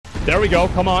There we go.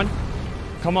 Come on.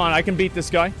 Come on. I can beat this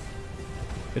guy.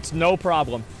 It's no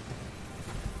problem.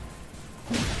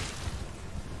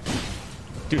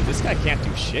 Dude, this guy can't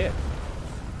do shit.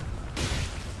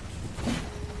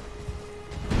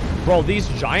 Bro, these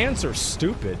giants are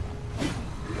stupid.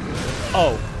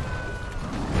 Oh.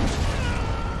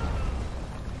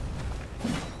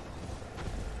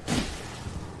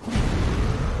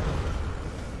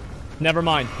 Never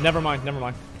mind. Never mind. Never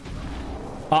mind.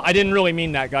 I didn't really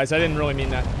mean that, guys. I didn't really mean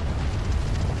that.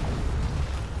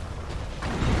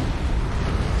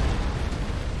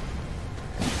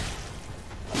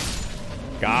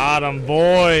 Got him,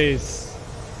 boys.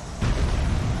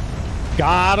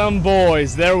 Got him,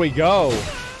 boys. There we go.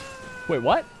 Wait,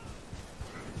 what?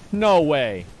 No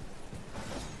way.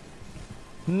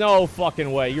 No fucking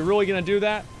way. You're really gonna do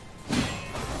that?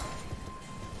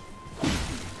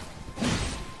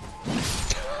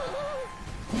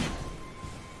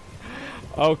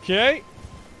 Okay.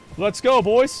 Let's go,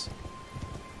 boys.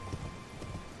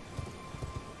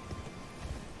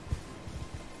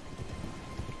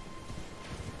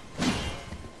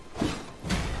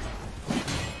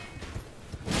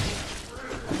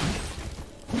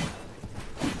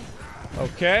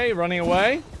 Okay, running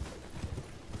away.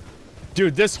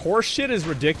 Dude, this horse shit is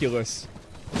ridiculous.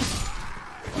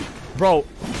 Bro.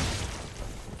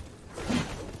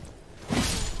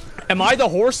 Am I the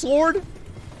horse lord?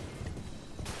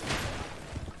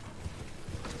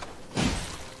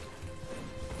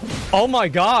 Oh my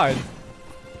god.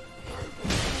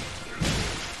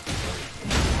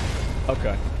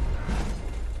 Okay.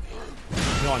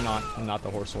 No, I'm not. I'm not the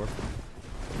horse lord.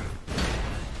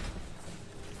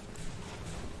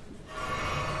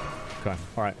 Okay.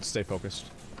 Alright, stay focused.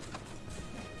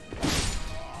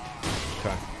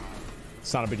 Okay.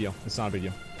 It's not a big deal. It's not a big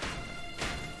deal.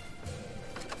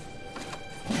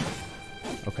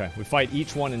 Okay, we fight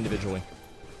each one individually.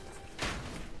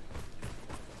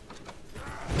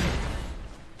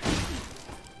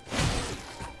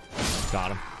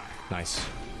 Got him. Nice.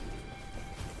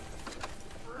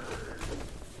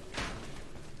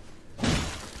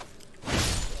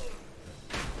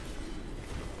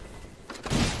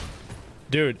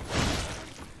 Dude,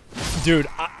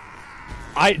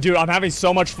 I'm having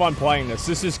so much fun playing this.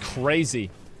 This is crazy.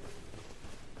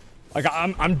 Like,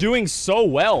 I'm doing so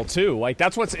well too. Like,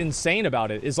 that's what's insane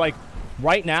about it. Is like,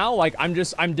 right now, like, I'm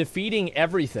defeating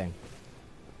everything.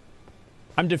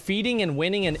 I'm defeating and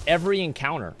winning in every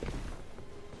encounter.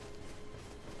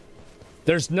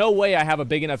 There's no way I have a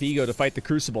big enough ego to fight the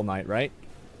Crucible Knight, right?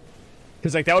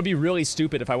 Because, like, that would be really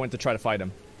stupid if I went to try to fight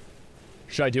him.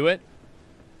 Should I do it?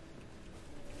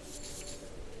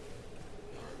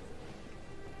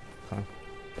 Okay.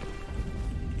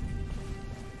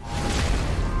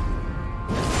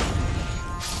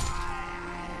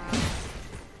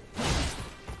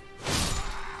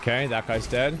 Okay, that guy's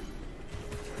dead.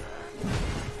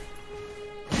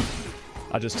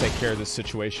 I'll just take care of this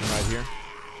situation right here.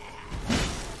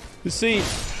 You see,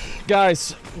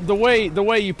 guys, the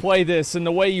way you play this and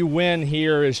the way you win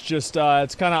here is just,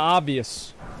 it's kind of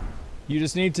obvious. You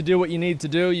just need to do what you need to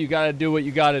do. You gotta do what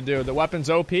you gotta do. The weapon's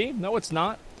OP? No, it's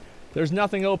not. There's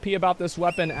nothing OP about this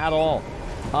weapon at all.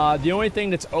 The only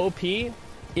thing that's OP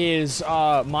is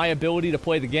my ability to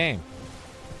play the game.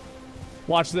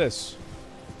 Watch this.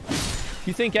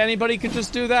 You think anybody could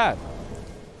just do that?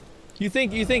 You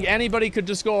think anybody could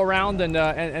just go around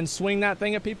and swing that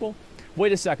thing at people?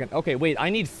 Wait a second. Okay, wait. I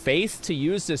need faith to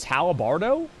use this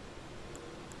Halabardo?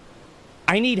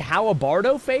 I need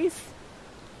Halabardo faith?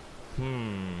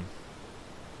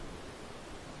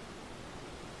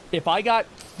 If I got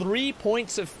 3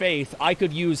 points of faith, I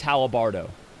could use Halabardo.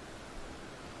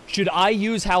 Should I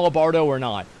use Halabardo or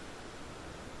not?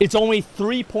 It's only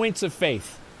 3 points of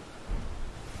faith.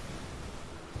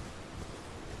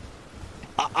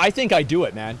 I think I do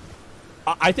it, man.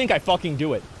 I think I fucking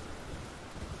do it.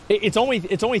 It's only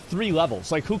 3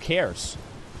 levels. Like, who cares?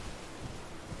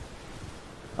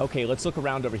 Okay, let's look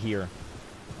around over here.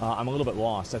 I'm a little bit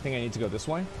lost. I think I need to go this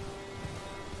way.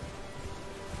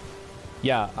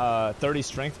 Yeah, 30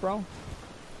 strength, bro.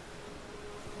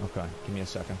 Okay, give me a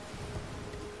second.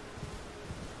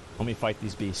 Let me fight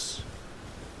these beasts.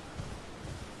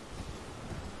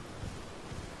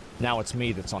 Now it's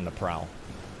me that's on the prowl.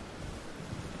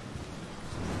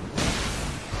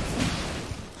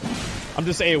 I'm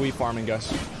just AoE farming,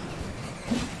 guys.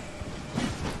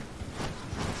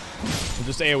 I'm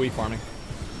just AoE farming.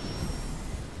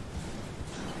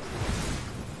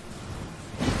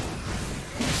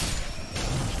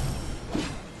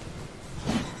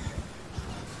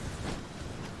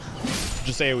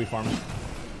 Just AoE farming.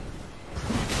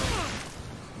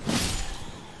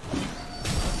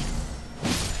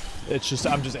 It's just,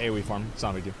 I'm just AoE farming. It's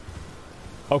not a big deal.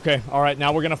 Okay, alright,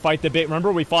 now we're gonna fight the big...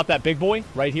 Remember, we fought that big boy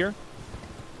right here?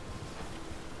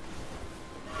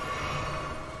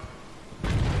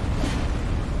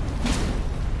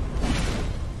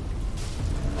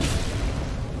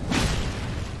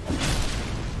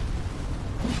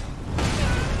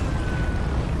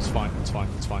 It's fine, it's fine,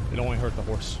 it's fine. It only hurt the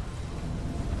horse.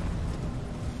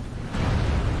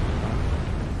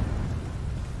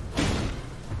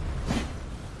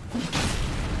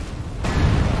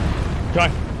 Okay.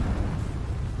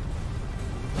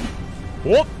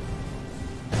 Whoop!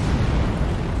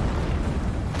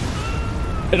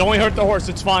 It only hurt the horse.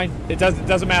 It's fine. It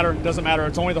doesn't matter. It doesn't matter.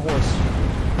 It's only the horse.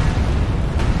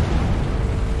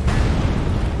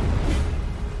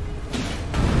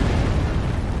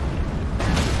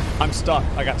 I'm stuck.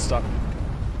 I got stuck.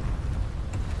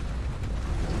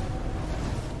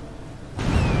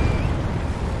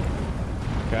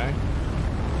 Okay.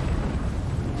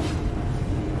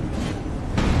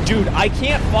 Dude, I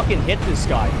can't fucking hit this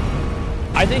guy.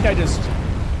 I think I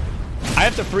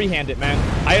have to freehand it, man.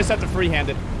 I just have to freehand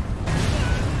it.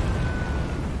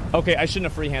 Okay, I shouldn't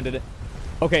have freehanded it.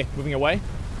 Okay, moving away.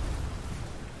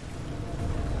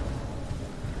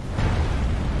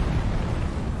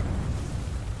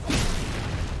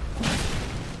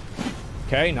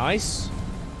 Okay, nice.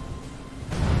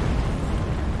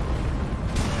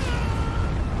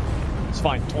 It's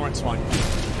fine. Torrent's fine.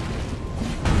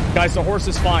 Guys, the horse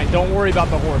is fine. Don't worry about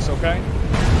the horse, okay?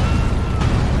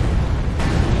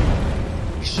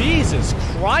 Jesus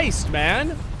Christ,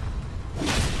 man.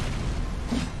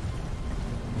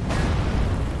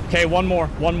 Okay, one more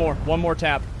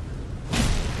tap.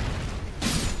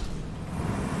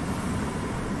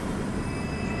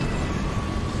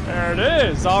 There it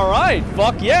is. All right.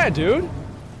 Fuck yeah, dude.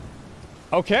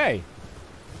 Okay.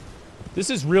 This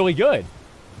is really good.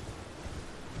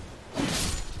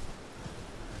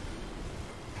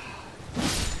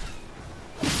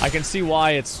 I can see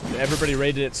why everybody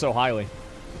rated it so highly.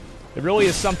 It really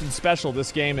is something special,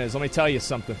 this game is. Let me tell you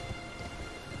something.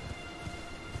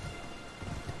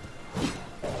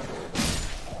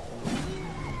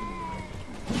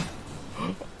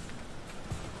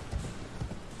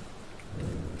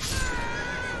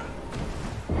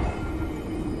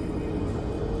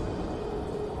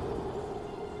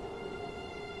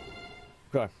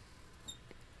 Okay.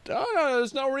 No,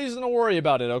 there's no reason to worry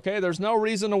about it, okay? There's no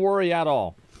reason to worry at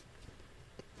all.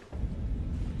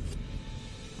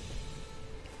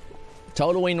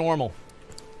 Totally normal.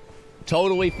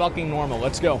 Totally fucking normal.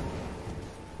 Let's go.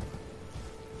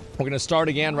 We're gonna start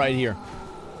again right here.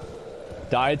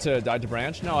 Died to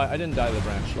branch? No, I didn't die to the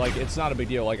branch. Like, it's not a big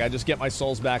deal. Like, I just get my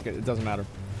souls back. It doesn't matter.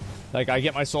 Like, I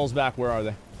get my souls back. Where are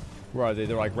they? Where are they?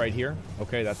 They're like right here.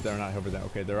 Okay, they're not over there.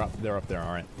 Okay, they're up there.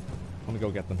 All right. Let me go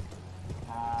get them.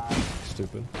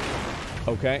 Stupid.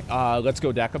 Okay, let's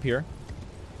go deck up here.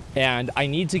 And I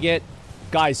need to get...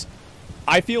 Guys,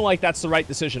 I feel like that's the right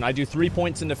decision. I do 3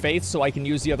 points into faith so I can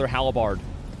use the other halberd.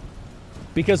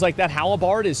 Because, like, that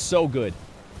halberd is so good.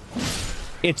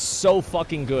 It's so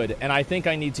fucking good. And I think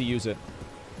I need to use it.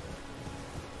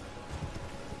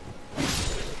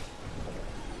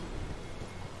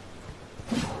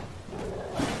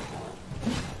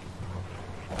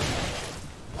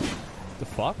 The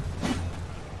fuck?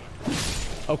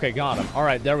 Okay, got him.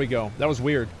 Alright, there we go. That was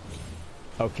weird.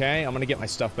 Okay, I'm gonna get my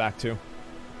stuff back too.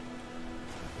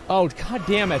 Oh, god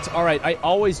damn it. Alright, I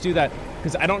always do that.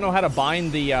 Because I don't know how to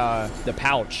bind the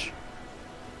pouch.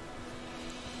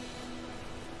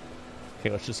 Okay,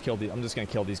 let's just kill I'm just gonna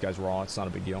kill these guys raw. It's not a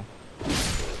big deal.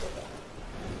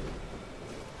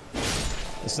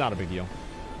 It's not a big deal.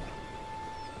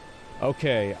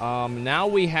 Okay, now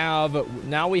we have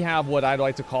what I'd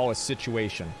like to call a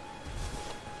situation.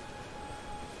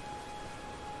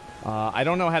 I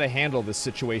don't know how to handle this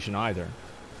situation either.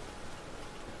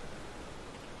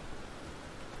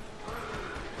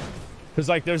 Because,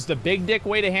 like, there's the big dick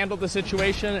way to handle the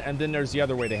situation, and then there's the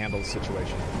other way to handle the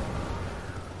situation.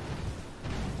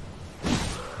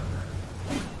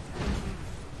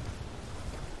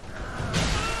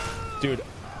 Dude.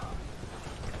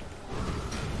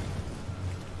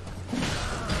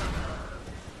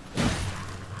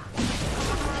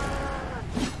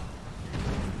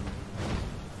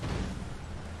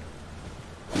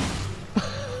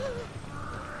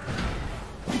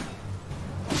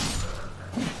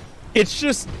 It's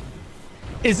just...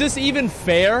 Is this even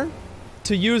fair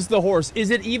to use the horse?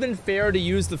 Is it even fair to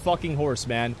use the fucking horse,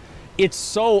 man? It's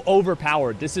so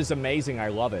overpowered. This is amazing. I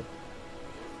love it.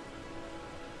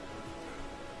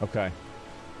 Okay.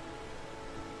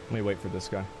 Let me wait for this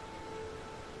guy.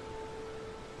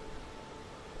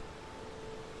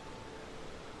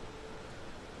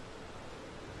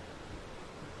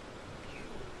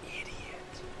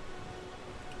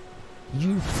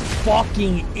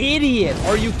 fucking idiot.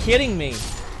 Are you kidding me?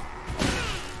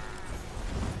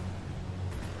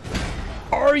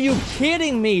 Are you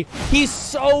kidding me? He's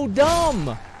so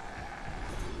dumb.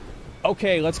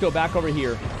 Okay, let's go back over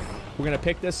here. We're going to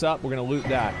pick this up. We're going to loot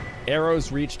that.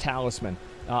 Arrows reach talisman.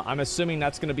 I'm assuming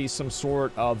that's going to be some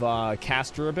sort of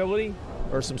caster ability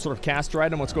or some sort of caster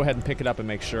item. Let's go ahead and pick it up and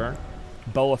make sure.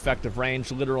 Bow effective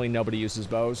range. Literally nobody uses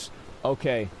bows.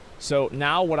 Okay, so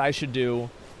now what I should do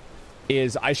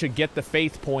is I should get the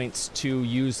faith points to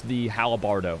use the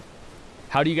Halabardo.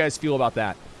 How do you guys feel about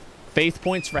that? Faith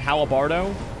points for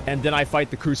Halabardo, and then I fight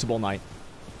the Crucible Knight.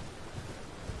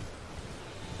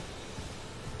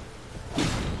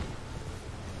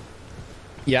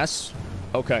 Yes?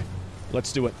 Okay.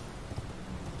 Let's do it.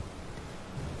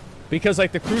 Because,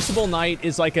 like, the Crucible Knight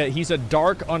is like he's a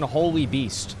dark, unholy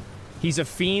beast. He's a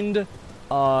fiend,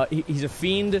 he's a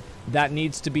fiend that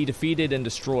needs to be defeated and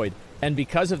destroyed. And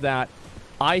because of that,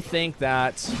 I think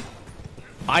that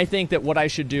what I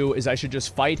should do is I should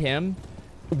just fight him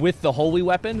with the holy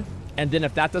weapon, and then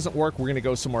if that doesn't work, we're going to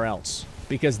go somewhere else.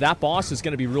 Because that boss is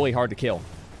going to be really hard to kill.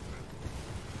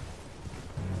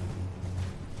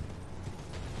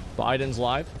 Biden's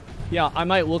live. Yeah, I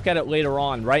might look at it later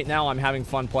on. Right now, I'm having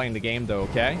fun playing the game, though,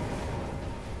 okay?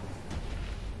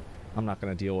 I'm not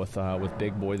going to deal with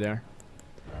Big Boy there.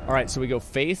 All right, so we go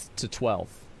Faith to 12.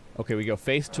 Okay, we go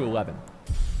Faith to 11.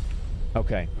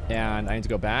 Okay, and I need to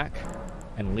go back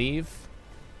and leave.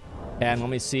 And let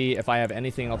me see if I have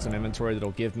anything else in inventory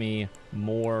that'll give me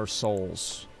more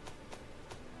souls.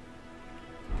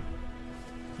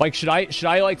 Like, should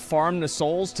I like farm the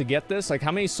souls to get this? Like,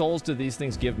 how many souls do these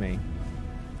things give me?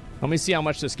 Let me see how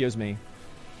much this gives me.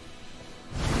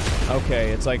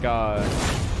 Okay, it's like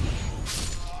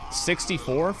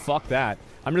 64. Fuck that.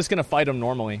 I'm just gonna fight them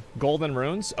normally. Golden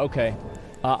runes. Okay,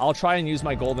 I'll try and use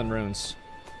my golden runes.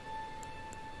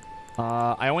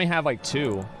 I only have like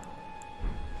 2.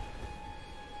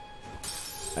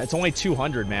 It's only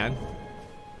 200, man.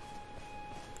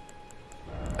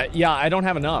 Yeah, I don't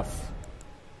have enough.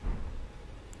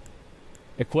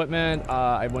 Equipment,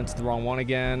 I went to the wrong one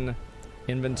again.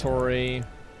 Inventory,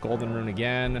 golden rune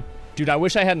again. Dude, I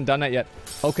wish I hadn't done that yet.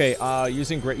 Okay,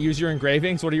 use your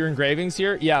engravings. What are your engravings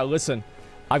here? Yeah, listen.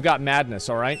 I've got madness,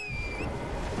 all right?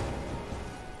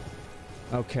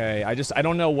 Okay, I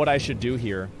don't know what I should do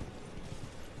here.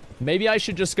 Maybe I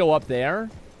should just go up there.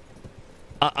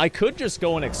 I could just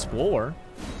go and explore.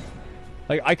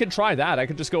 Like, I could try that. I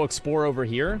could just go explore over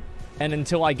here. And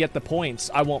until I get the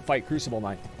points, I won't fight Crucible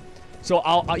Knight. So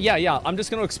yeah, I'm just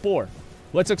gonna explore.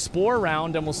 Let's explore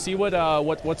around and we'll see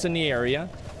what's in the area,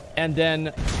 and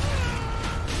then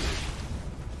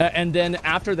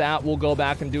after that we'll go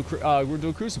back and do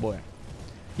Crucible.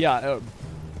 Yeah,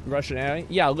 Russian AI.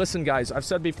 Yeah, listen, guys, I've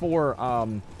said before,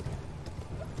 I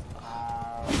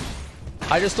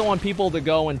just don't want people to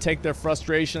go and take their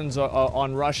frustrations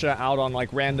on Russia out on like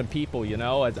random people. You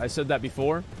know, I said that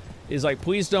before. Is like,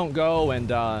 please don't go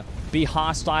and be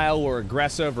hostile or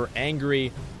aggressive or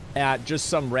angry at just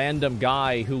some random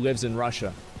guy who lives in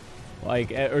Russia.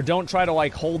 Like, or don't try to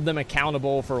like hold them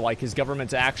accountable for like his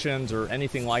government's actions or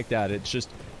anything like that. It's just,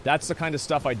 that's the kind of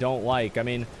stuff I don't like. I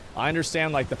mean, I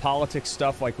understand like the politics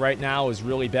stuff like right now is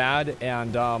really bad,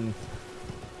 and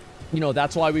you know,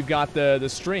 that's why we've got the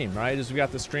stream, right? Is we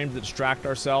got the stream to distract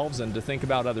ourselves and to think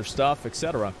about other stuff,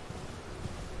 etc.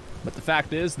 But the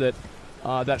fact is that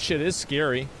that shit is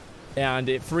scary, and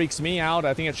it freaks me out.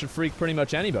 I think it should freak pretty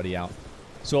much anybody out.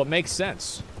 So it makes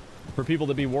sense for people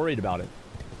to be worried about it.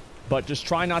 But just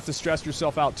try not to stress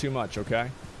yourself out too much,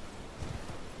 okay?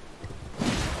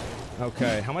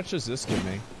 Okay, how much does this give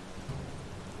me?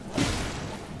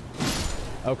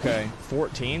 Okay,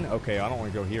 14? Okay, I don't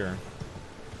want to go here.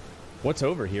 What's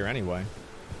over here anyway?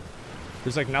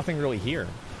 There's like nothing really here.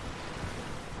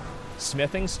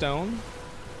 Smithing stone.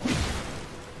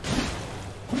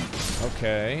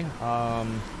 Okay,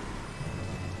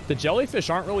 the jellyfish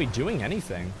aren't really doing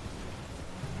anything.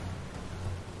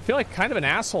 I feel like kind of an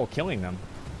asshole killing them.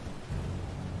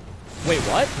 Wait,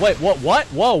 what? Wait, what?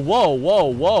 Whoa, whoa, whoa,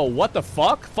 whoa. What the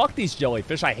fuck? Fuck these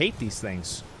jellyfish. I hate these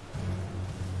things.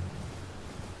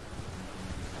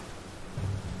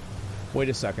 Wait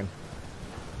a second.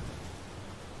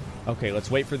 Okay, let's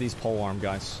wait for these polearm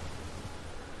guys.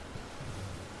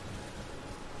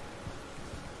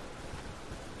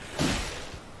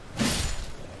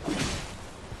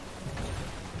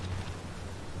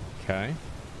 Okay,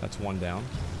 that's one down.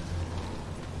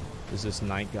 There's this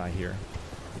knight guy here.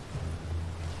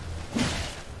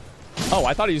 Oh,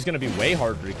 I thought he was going to be way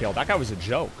harder to kill. That guy was a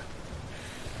joke.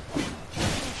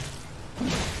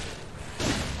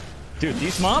 Dude,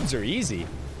 these mobs are easy.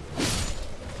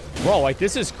 Bro, like,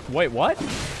 this is... Wait, what?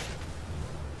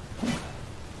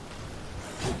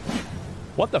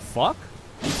 What the fuck?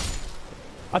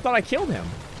 I thought I killed him.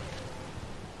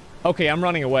 Okay, I'm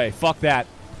running away. Fuck that.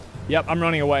 Yep, I'm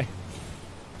running away.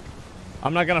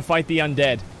 I'm not gonna fight the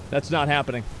undead. That's not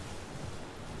happening.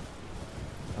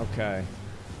 Okay.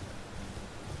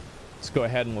 Let's go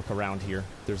ahead and look around here.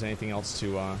 If there's anything else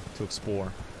to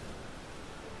explore.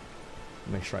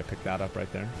 Make sure I pick that up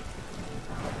right there.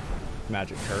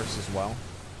 Magic curse as well.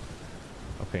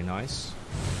 Okay, nice.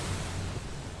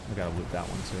 I gotta loot that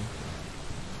one too.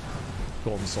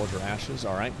 Golden soldier ashes.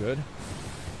 Alright, good.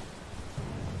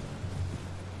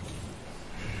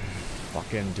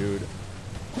 Fucking dude.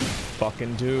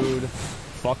 Fucking dude.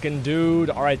 Fucking dude.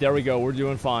 Alright, there we go. We're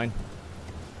doing fine.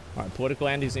 Alright, political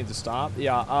entities need to stop.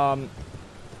 Yeah,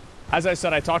 as I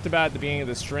said, I talked about at the beginning of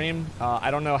the stream.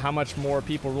 I don't know how much more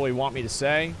people really want me to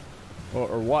say.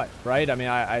 Or what, right? I mean,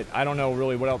 I don't know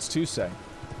really what else to say.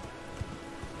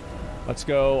 Let's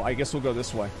go. I guess we'll go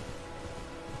this way.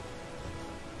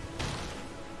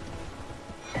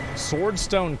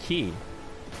 Swordstone key.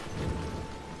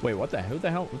 Wait, what the hell? Who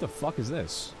the hell? What the fuck is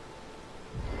this?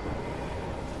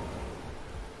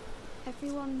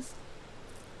 Everyone's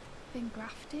been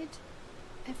grafted.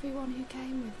 Everyone who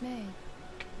came with me.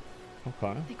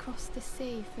 Okay. They crossed the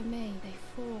sea for me. They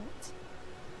fought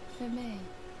for me.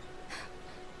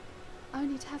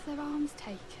 Only to have their arms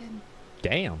taken.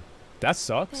 Damn. That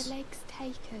sucks. Their legs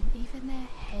taken. Even their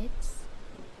heads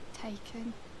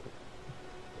taken.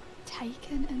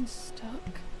 Taken and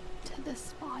stuck to the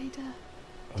spider.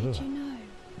 Did you know?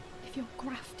 If you're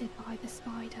grafted by the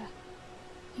spider,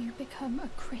 you become a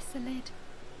chrysalid.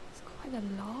 It's quite a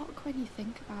lark when you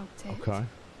think about it. Okay.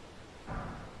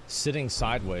 Sitting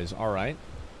sideways. Alright.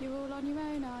 You're all on your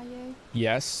own, are you?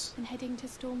 Yes. And heading to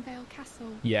Stormvale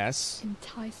Castle? Yes.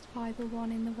 Enticed by the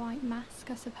one in the white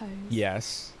mask, I suppose?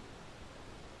 Yes.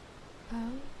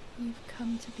 Oh, you've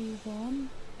come to be one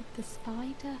with the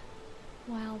spider?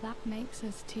 Well, that makes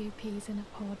us two peas in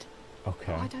a pod.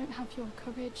 Okay. But I don't have your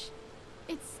courage.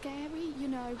 It's scary, you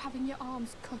know, having your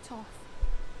arms cut off.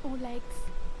 Or legs.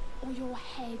 Or your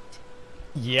head.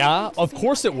 Yeah, of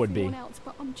course it would be. Else,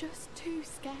 but I'm just too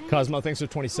scared. Cosmo, thanks for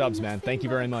 20 subs, man. Thank you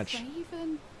very much.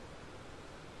 Craven.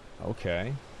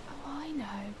 Okay. Oh, I know.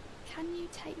 Can you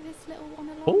take this little one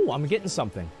along? Oh, I'm getting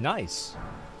something. Nice.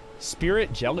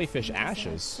 Spirit jellyfish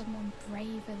ashes. Someone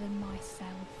braver than myself.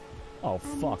 Oh,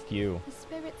 fuck you. The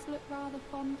spirits look rather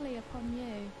fondly upon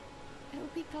you. It'll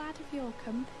be glad of your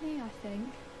company, I think.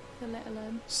 The little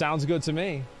one. Sounds good to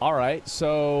me. All right,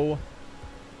 so...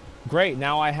 Great,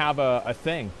 now I have a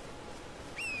thing.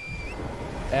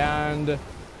 And...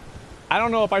 I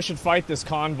don't know if I should fight this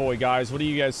convoy, guys. What do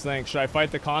you guys think? Should I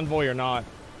fight the convoy or not?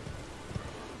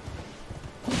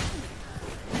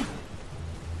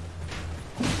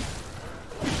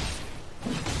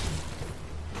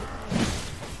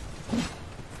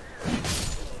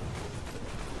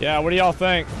 Yeah, what do y'all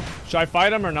think? Should I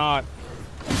fight him or not?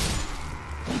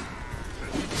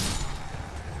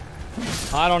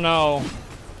 I don't know.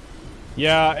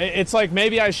 Yeah, it's like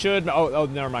maybe I should. Oh,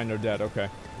 never mind. They're dead. Okay.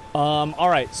 All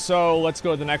right. So let's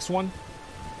go to the next one.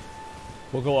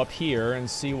 We'll go up here and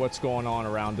see what's going on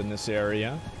around in this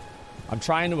area. I'm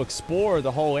trying to explore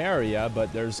the whole area,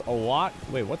 but there's a lot.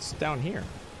 Wait, what's down here?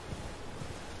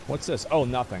 What's this? Oh,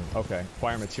 nothing. Okay.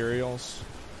 Fire materials.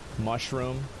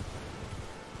 Mushroom.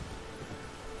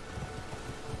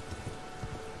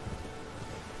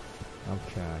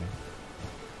 Okay.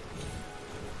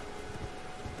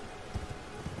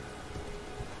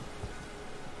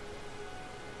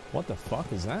 What the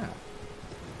fuck is that?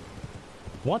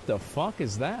 What the fuck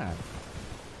is that?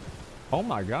 Oh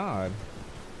my god.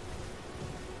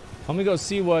 Let me go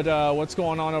see what's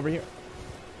going on over here.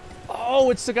 Oh,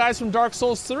 it's the guys from Dark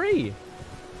Souls 3.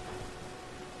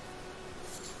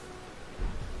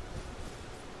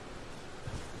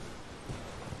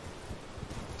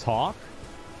 Talk?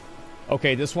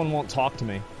 Okay, this one won't talk to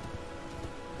me.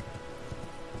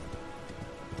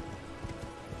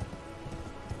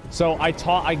 So I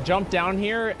jump down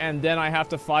here and then I have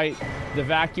to fight the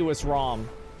vacuous Rom.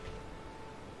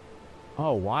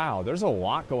 Oh wow, there's a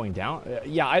lot going down.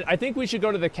 Yeah, I think we should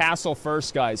go to the castle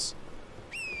first, guys.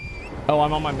 Oh,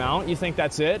 I'm on my mount? You think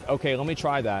that's it? Okay, let me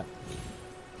try that.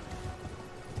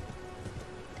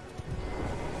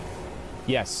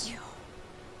 Yes. You,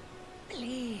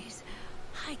 please,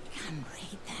 I can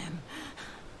read them.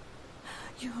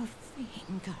 Your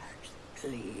fingers,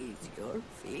 please, your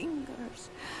fingers.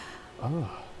 Oh.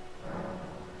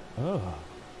 Oh.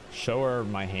 Show her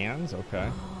my hands?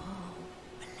 Okay. Oh,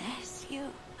 bless you.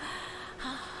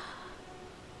 Oh,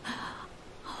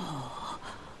 oh,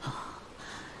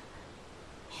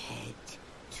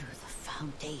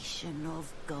 station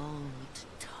of gold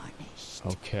tarnished.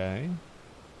 Okay.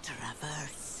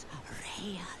 Traverse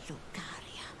Rea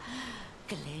Lucaria,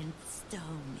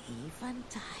 glintstone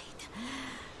eventide,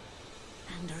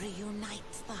 and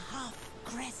reunite the half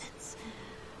crescents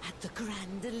at the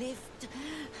grand lift.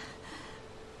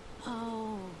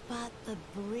 Oh, but the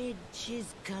bridge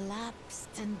is collapsed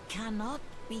and cannot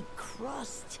be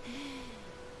crossed.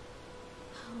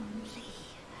 Only,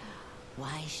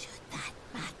 why should that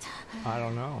matter? I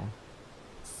don't know.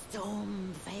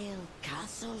 Stormvale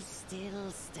Castle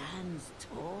still stands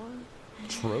tall.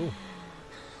 True.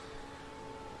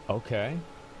 Okay.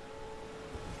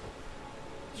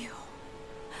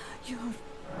 You're...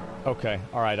 Okay,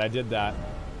 alright, I did that.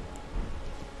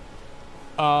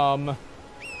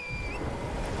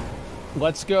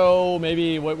 Let's go,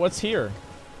 maybe, what's here?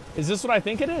 Is this what I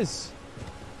think it is?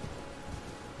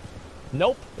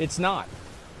 Nope, it's not.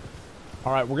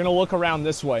 Alright, we're gonna look around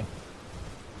this way.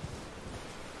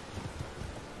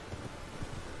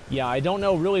 Yeah, I don't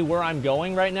know really where I'm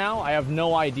going right now. I have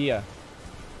no idea.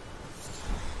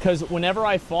 Because whenever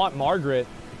I fought Margaret...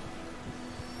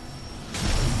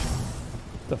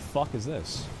 The fuck is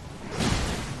this?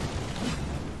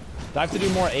 Do I have to do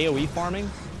more AoE farming?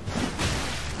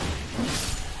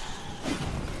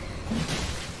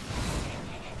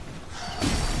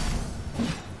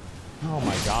 Oh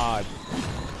my god.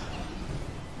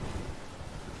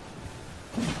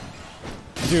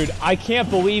 Dude, I can't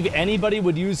believe anybody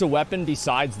would use a weapon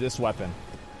besides this weapon.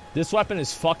 This weapon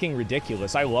is fucking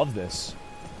ridiculous. I love this.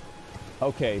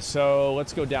 Okay, so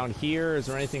let's go down here. Is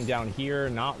there anything down here?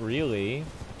 Not really.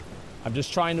 I'm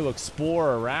just trying to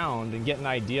explore around and get an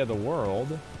idea of the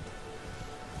world.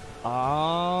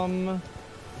 I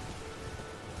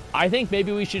think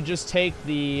maybe we should just take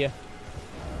the...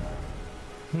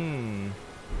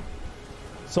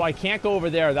 So I can't go over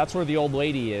there. That's where the old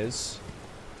lady is.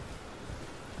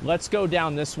 Let's go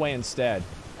down this way instead.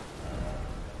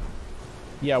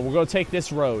 Yeah, we'll go take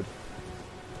this road.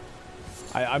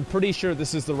 I'm pretty sure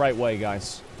this is the right way,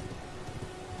 guys.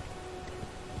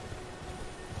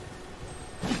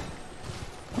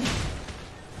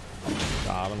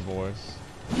 Got him, boys.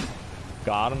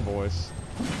 Got him, boys.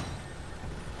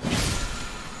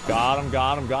 Got him,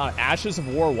 got him, got him. Ashes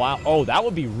of War, wow. Oh, that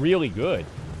would be really good.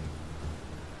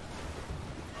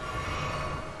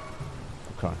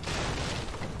 Okay.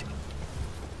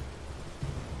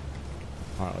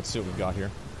 Alright, let's see what we've got here.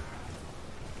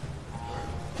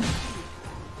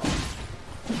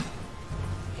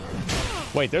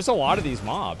 Wait, there's a lot of these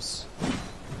mobs.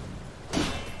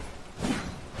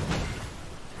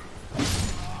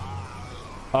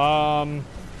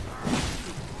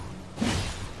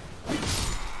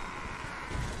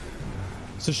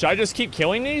 So should I just keep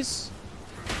killing these?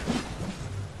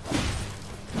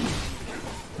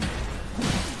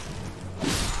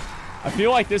 I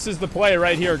feel like this is the play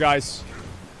right here, guys.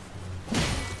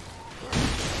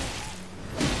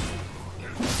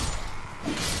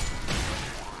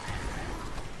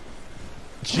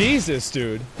 Jesus,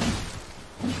 dude.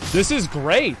 This is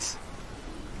great.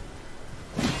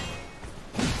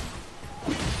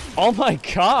 Oh my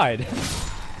god.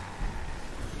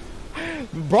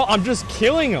 Bro, I'm just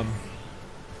killing him.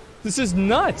 This is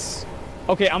nuts.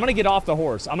 Okay, I'm gonna get off the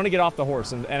horse. I'm gonna get off the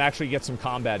horse and actually get some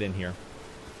combat in here.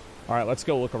 Alright, let's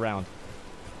go look around.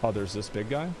 Oh, there's this big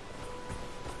guy.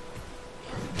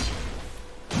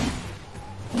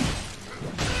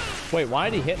 Wait, why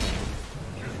did he hit me?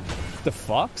 The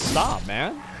fuck? Stop,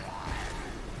 man.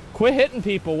 Quit hitting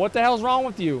people. What the hell's wrong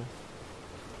with you?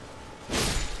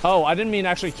 Oh, I didn't mean to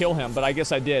actually kill him, but I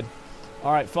guess I did.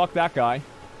 Alright, fuck that guy.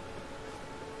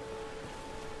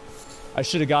 I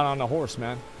should have got on the horse,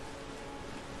 man.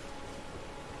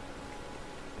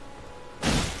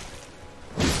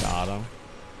 Got him.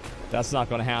 That's not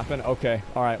going to happen. Okay,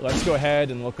 alright, let's go ahead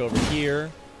and look over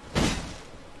here.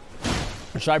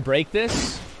 Should I break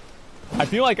this? I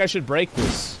feel like I should break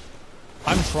this.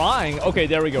 I'm trying. Okay,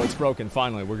 there we go. It's broken.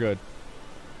 Finally, we're good.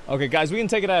 Okay, guys, we can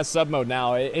take it as sub mode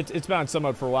now. It's been on sub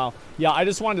mode for a while. Yeah, I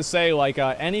just wanted to say, like,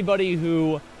 anybody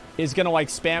who is gonna, like,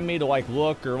 spam me to, like,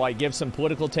 look or, like, give some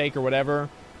political take or whatever,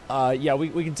 yeah,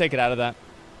 we can take it out of that.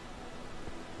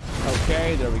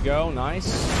 Okay, there we go.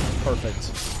 Nice.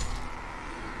 Perfect.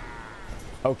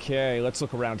 Okay, let's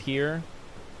look around here.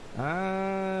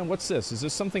 What's this? Is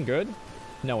this something good?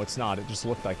 No, it's not. It just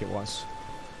looked like it was.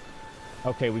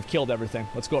 Okay, we've killed everything.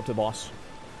 Let's go up to the boss.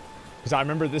 Because I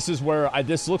remember this is where...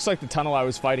 this looks like the tunnel I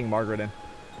was fighting Margaret in.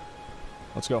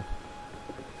 Let's go.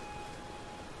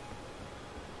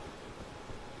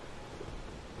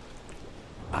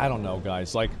 I don't know,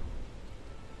 guys. Like,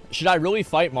 should I really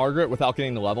fight Margaret without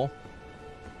getting the level?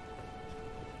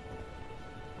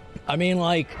 I mean,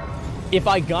 like, if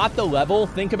I got the level,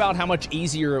 think about how much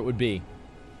easier it would be.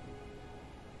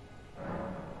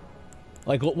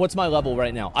 Like, what's my level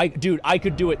right now? Dude, I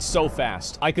could do it so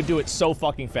fast. I could do it so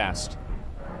fucking fast.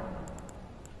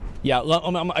 Yeah,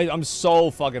 I'm so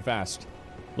fucking fast.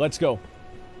 Let's go.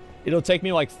 It'll take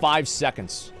me like 5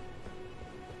 seconds.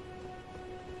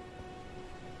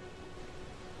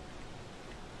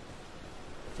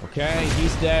 Okay,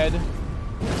 he's dead.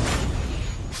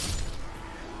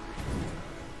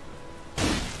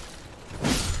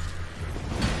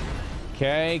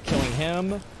 Okay, killing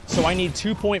him. So I need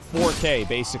 2.4k,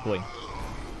 basically.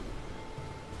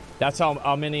 That's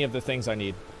how many of the things I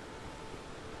need.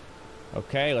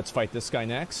 Okay, let's fight this guy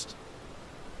next.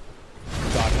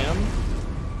 Got him.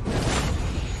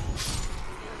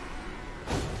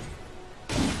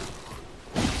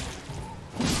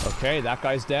 Okay, that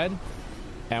guy's dead.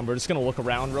 And we're just gonna look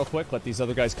around real quick, let these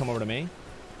other guys come over to me.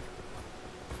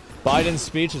 Biden's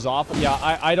speech is awful. Yeah,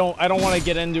 I don't want to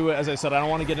get into it. As I said, I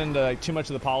don't want to get into like, too much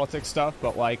of the politics stuff,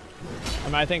 but like, I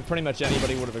mean, I think pretty much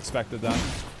anybody would have expected that.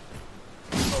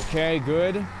 Okay,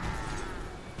 good.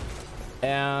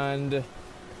 And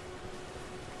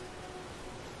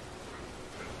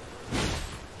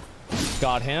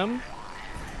got him.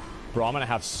 Bro, I'm gonna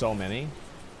have so many.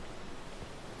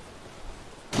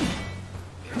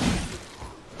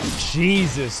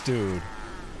 Jesus, dude.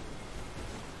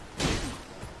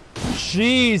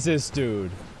 Jesus,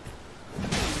 dude.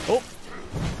 Oh.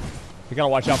 We gotta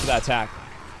watch out for that attack.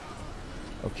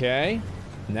 Okay.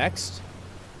 Next.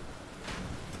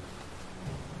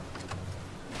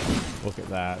 Look at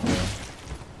that,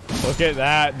 dude. Look at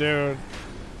that, dude.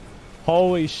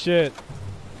 Holy shit.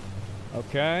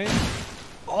 Okay.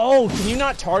 Oh, can you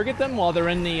not target them while they're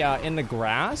in the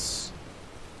grass?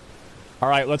 All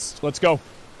right, let's go.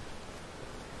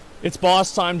 It's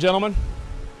boss time, gentlemen.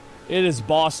 It is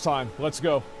boss time. Let's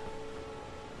go.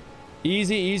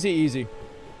 Easy, easy, easy.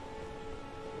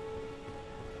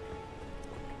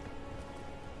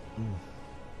 All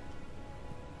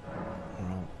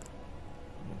right.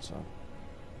 What's up?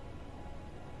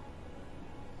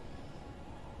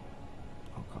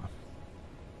 Okay.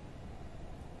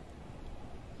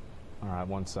 All right,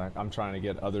 one sec. I'm trying to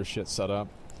get other shit set up.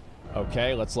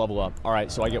 Okay, let's level up. All right,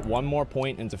 so I get 1 more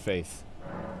point into faith.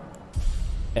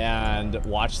 And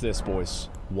watch this, boys.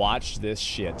 Watch this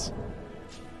shit.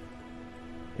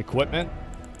 Equipment.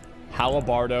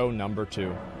 Halabardo number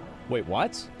 2. Wait,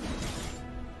 what?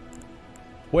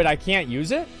 Wait, I can't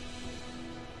use it?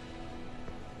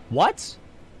 What?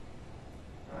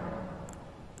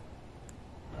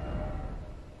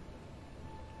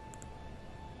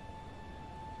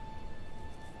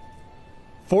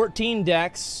 $14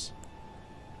 dex,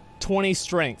 20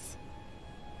 strength.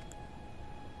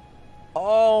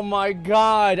 Oh my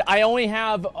god. I only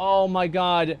have... Oh my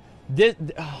god. This...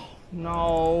 Oh,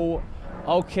 no.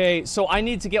 Okay, so I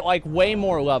need to get, like, way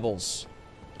more levels.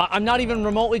 I'm not even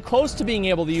remotely close to being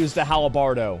able to use the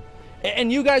Halabardo.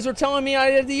 And you guys are telling me I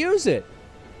had to use it.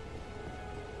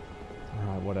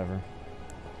 Alright, whatever.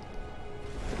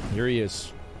 Here he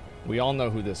is. We all know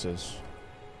who this is.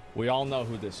 We all know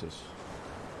who this is.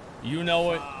 You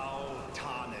know it.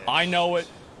 I know it.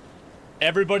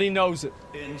 Everybody knows it.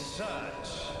 In search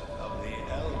of the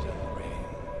Elden ring.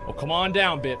 Well, come on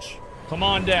down, bitch. Come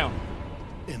on down.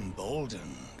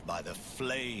 Emboldened by the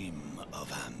flame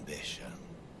of ambition.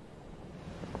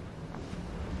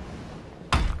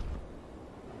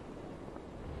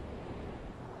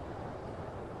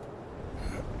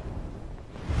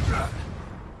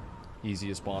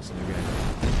 Easiest boss in the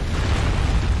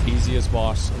game. Easiest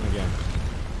boss in the game.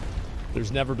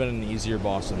 There's never been an easier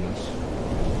boss than this.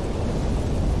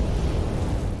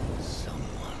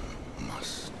 Someone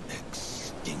must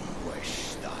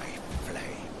extinguish thy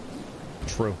flame.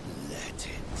 True. Let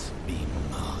it be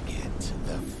Margit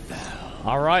the Fell.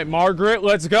 All right, Margaret,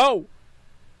 let's go.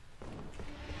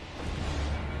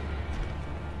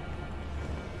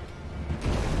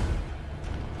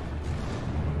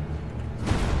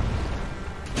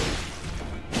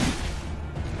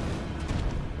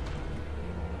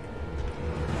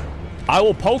 I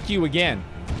will poke you again.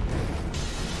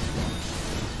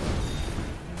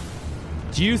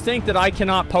 Do you think that I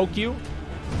cannot poke you?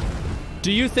 Do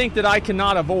you think that I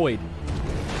cannot avoid?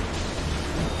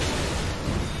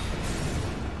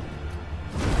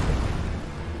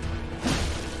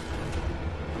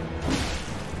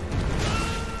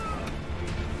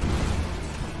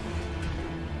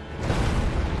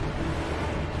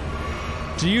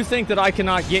 Do you think that I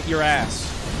cannot get your ass?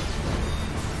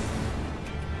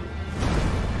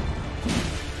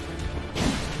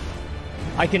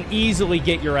 I can easily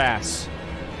get your ass.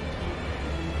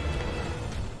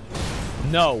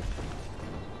 No.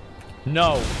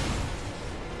 No.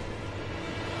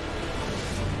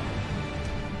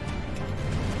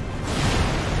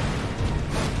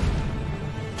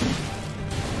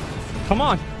 Come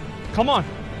on. Come on.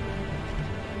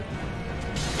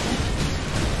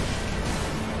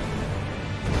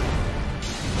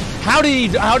 How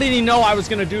did he know I was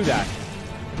gonna do that?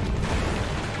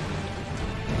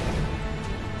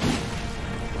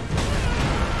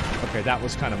 Okay, that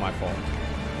was kind of my fault.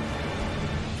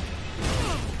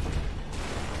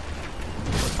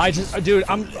 Dude,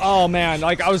 oh man,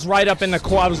 like I was right up in the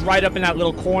I was right up in that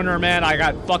little corner, man. I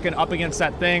got fucking up against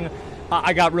that thing.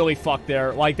 I got really fucked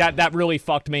there. Like that really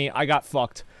fucked me. I got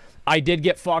fucked. I did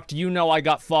get fucked. You know I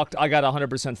got fucked. I got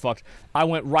 100% fucked. I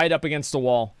went right up against the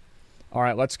wall. All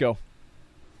right, let's go.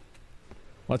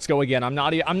 Let's go again. I'm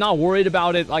not worried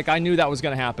about it. Like I knew that was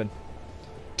gonna happen.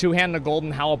 Two-handed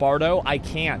golden halabardo. I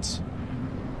can't.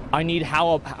 I need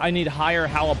higher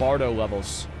halabardo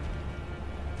levels.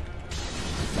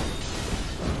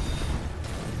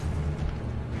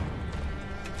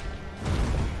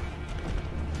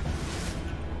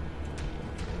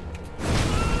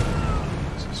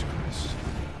 Jesus Christ.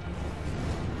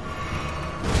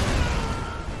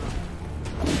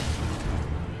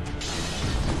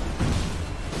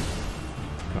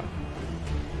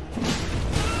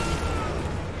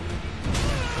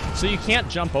 So you can't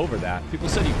jump over that. People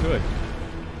said you could.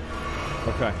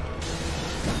 Okay.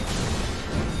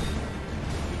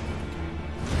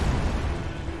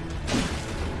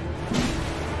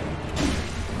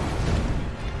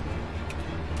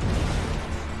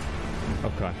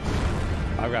 Okay.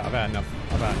 I've had enough.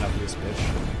 I've had enough of this bitch.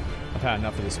 I've had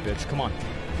enough of this bitch. Come on.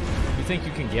 You think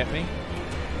you can get me?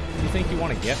 You think you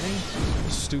want to get me?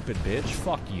 Stupid bitch.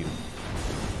 Fuck you.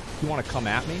 You want to come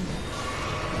at me?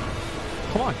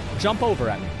 Come on, jump over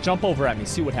at me. Jump over at me,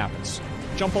 see what happens.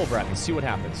 Jump over at me, see what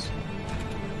happens.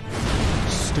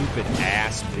 Stupid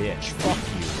ass bitch. Fuck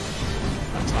you.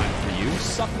 Not time for you.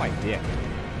 Suck my dick.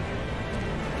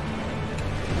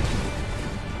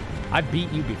 I beat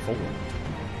you before.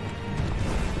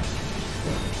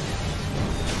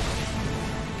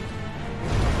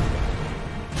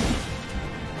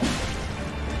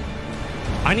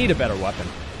 I need a better weapon.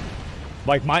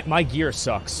 Like, my gear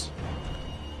sucks.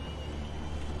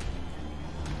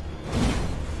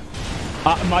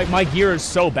 My gear is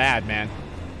so bad, man.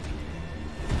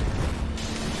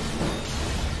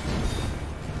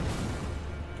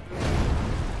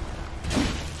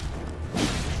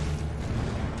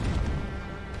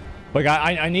 Like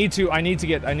I need to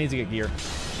get gear.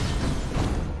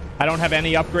 I don't have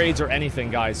any upgrades or anything,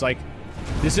 guys. Like,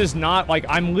 this is not like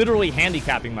I'm literally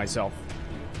handicapping myself.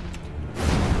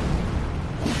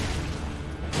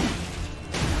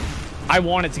 I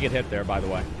wanted to get hit there, by the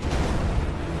way.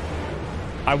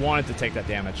 I wanted to take that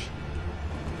damage.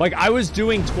 Like, I was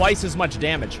doing twice as much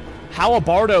damage.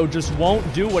 Halabardo just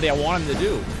won't do what I want him to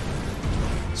do.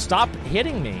 Stop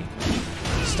hitting me.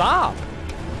 Stop.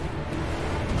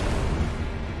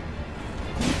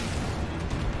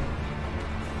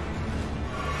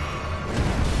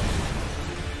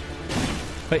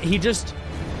 But he just...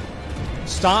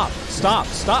 Stop. Stop.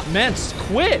 Stop, Mence.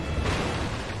 Quit.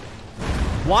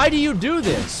 Why do you do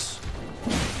this?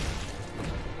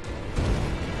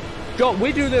 Go,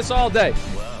 we do this all day.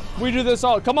 We do this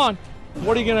all. Come on.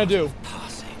 What are you gonna do?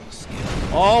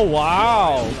 Oh,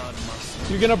 wow.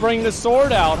 You're gonna bring the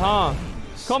sword out, huh?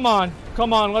 Come on.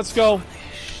 Come on, let's go.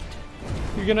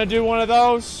 You're gonna do one of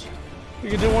those? You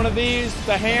can do one of these?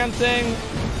 The hand thing?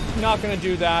 You're not gonna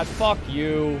do that. Fuck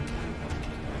you.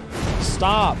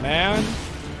 Stop, man.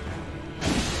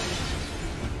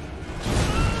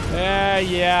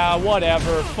 Yeah,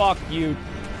 whatever. Fuck you.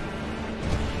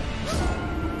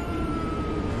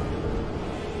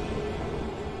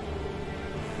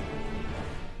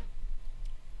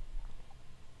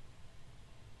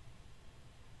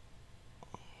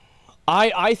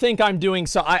 I think I'm doing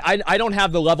so. I don't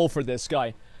have the level for this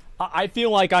guy. I feel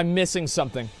like I'm missing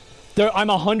something. I'm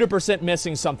 100%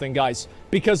 missing something, guys.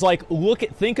 Because, like,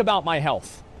 think about my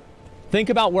health. Think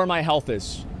about where my health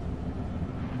is.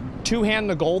 Two-hand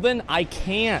the golden? I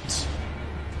can't.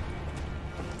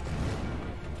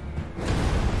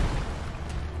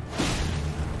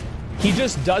 He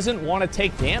just doesn't want to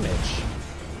take damage.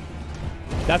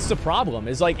 That's the problem.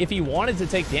 Is like, if he wanted to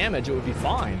take damage, it would be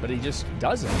fine. But he just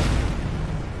doesn't.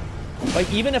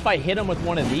 Like, even if I hit him with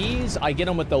one of these, I get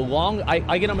him with the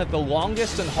I get him at the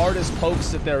longest and hardest pokes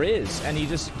that there is, and he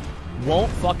just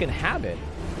won't fucking have it.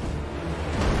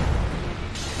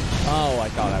 Oh, I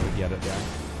thought I would get it there.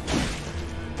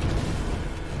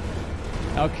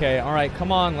 Okay, alright,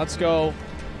 come on, let's go.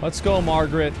 Let's go,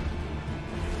 Margaret.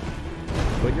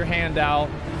 Put your hand out.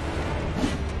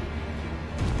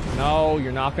 No,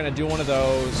 you're not going to do one of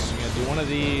those. You're going to do one of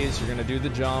these. You're going to do the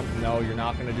jump. No, you're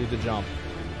not going to do the jump.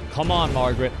 Come on,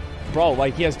 Margaret. Bro,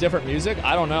 like, he has different music?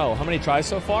 I don't know. How many tries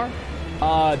so far?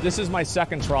 This is my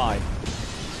second try.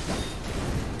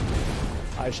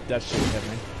 That should have hit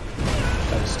me.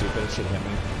 That was stupid. It should have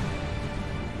hit me.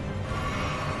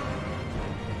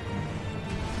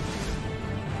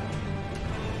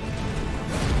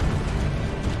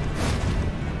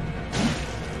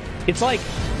 It's like,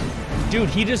 dude,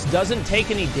 he just doesn't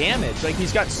take any damage. Like,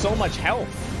 he's got so much health.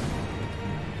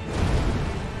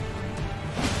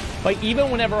 Like,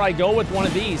 even whenever I go with one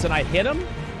of these and I hit him,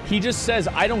 he just says,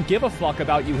 I don't give a fuck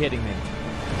about you hitting me.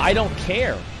 I don't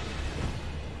care.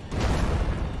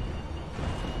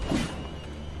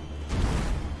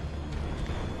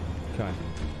 Okay.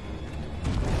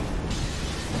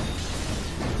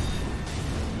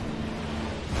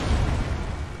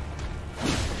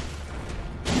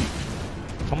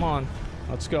 Come on.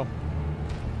 Let's go.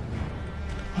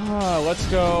 Let's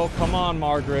go. Come on,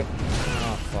 Margaret.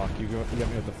 Oh, fuck. You got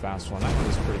me with the fast one. That one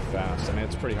is pretty fast. I mean,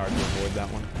 it's pretty hard to avoid that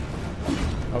one.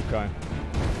 Okay.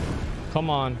 Come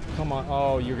on. Come on.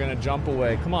 Oh, you're going to jump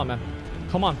away. Come on, man.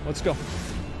 Come on. Let's go.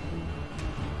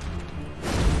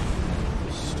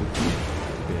 Stupid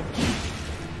bitch.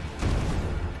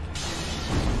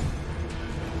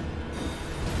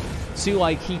 See,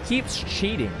 like, he keeps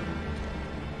cheating.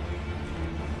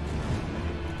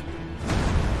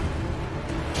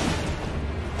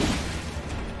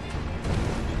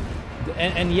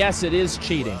 And yes, it is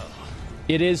cheating.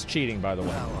 It is cheating, by the way.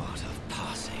 Thou art of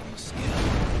passing skill.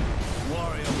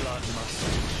 Warrior blood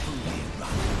must truly run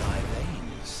thy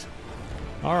veins.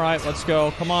 All right, let's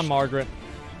go. Come on, Margaret.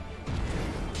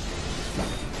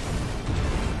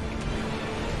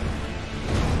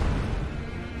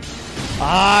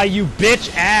 Ah, you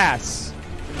bitch ass.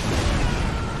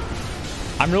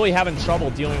 I'm really having trouble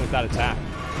dealing with that attack.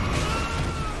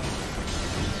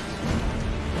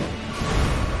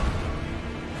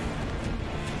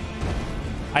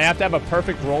 I have to have a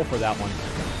perfect roll for that one.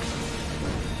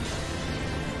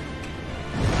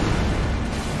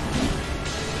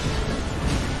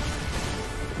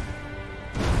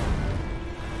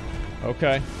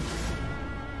 Okay.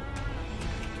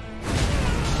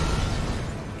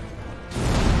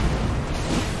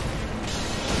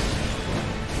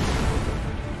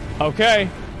 Okay.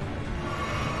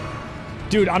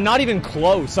 Dude, I'm not even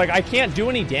close. Like, I can't do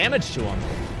any damage to him.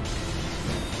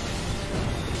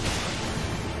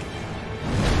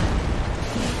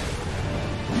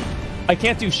 I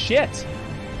can't do shit.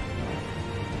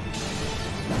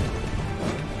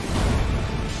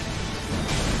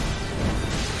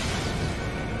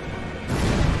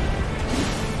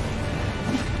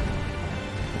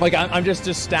 Like, I'm just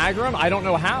to stagger him? I don't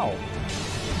know how.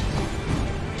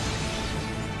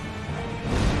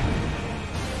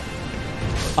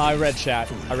 I read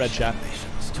chat.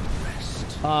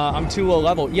 I'm too low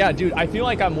level. Yeah, dude, I feel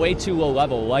like I'm way too low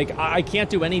level. Like, I can't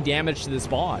do any damage to this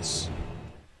boss.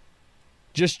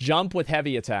 Just jump with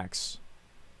heavy attacks.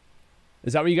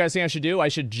 Is that what you guys think I should do? I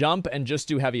should jump and just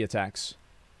do heavy attacks.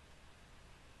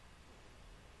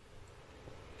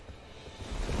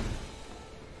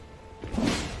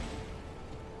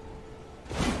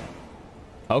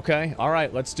 Okay,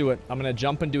 alright, let's do it. I'm gonna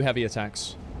jump and do heavy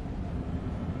attacks.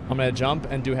 I'm gonna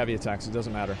jump and do heavy attacks. It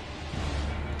doesn't matter.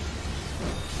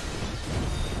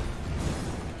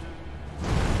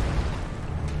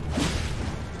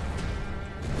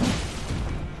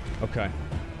 Okay.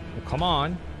 Well, come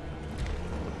on.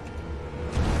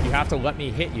 You have to let me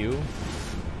hit you.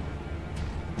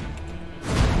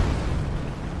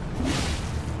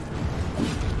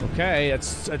 Okay,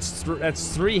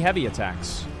 that's 3 heavy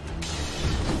attacks.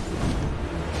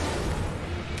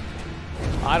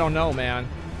 I don't know, man.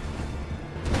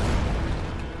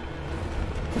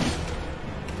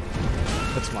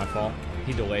 That's my fault.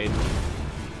 He delayed.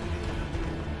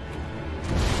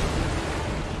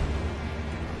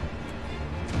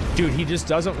 Dude, he just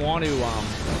doesn't want to,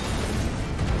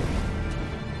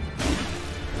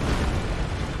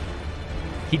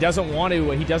 he doesn't want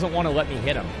to let me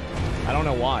hit him. I don't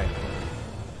know why.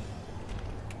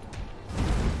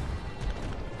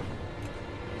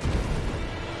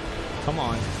 Come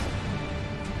on.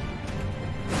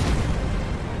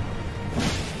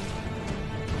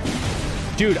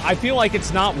 Dude, I feel like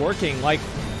it's not working. Like,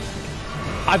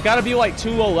 I've got to be like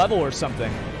too low level or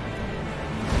something.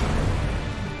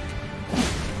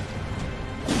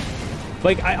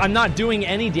 Like, I'm not doing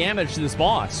any damage to this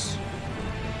boss.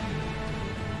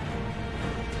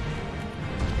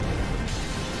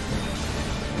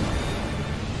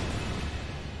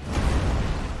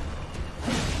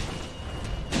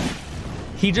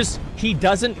 He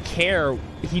doesn't care.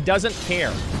 He doesn't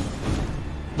care.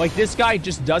 Like, this guy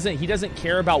just doesn't, he doesn't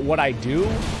care about what I do.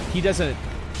 He just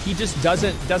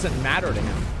doesn't matter to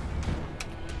him.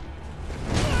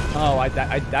 Oh,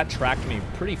 that tracked me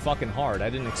pretty fucking hard. I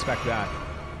didn't expect that.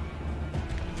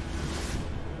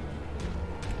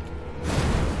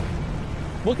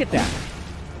 Look at that.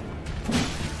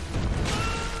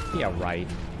 Yeah, right.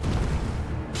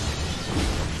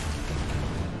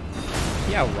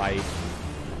 Yeah, right.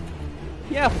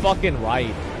 Yeah, fucking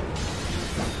right.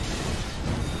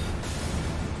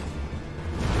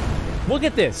 Look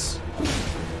at this.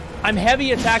 I'm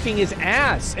heavy attacking his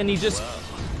ass, and he just...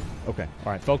 Okay,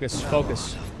 all right, focus,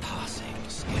 focus.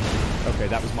 Okay,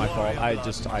 that was my fault.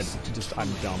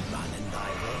 I'm dumb.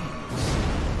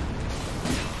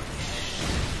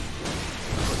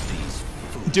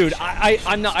 Dude,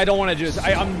 I don't want to do this.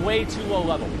 I'm way too low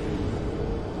level.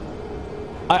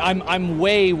 I'm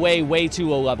way too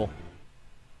low level.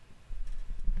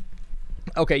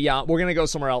 Okay, yeah, we're gonna go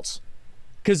somewhere else.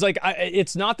 Cause like,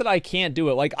 it's not that I can't do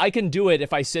it. Like, I can do it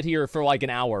if I sit here for like an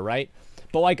hour, right?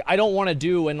 But like, I don't want to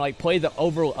do and like play the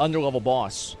underlevel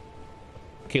boss.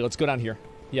 Okay, let's go down here.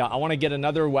 Yeah, I want to get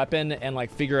another weapon and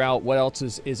like figure out what else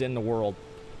is in the world.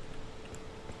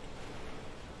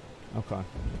 Okay.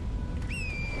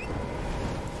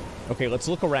 Okay, let's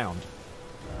look around.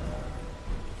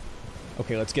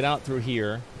 Okay, let's get out through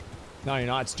here. No, you're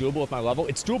not. It's doable with my level.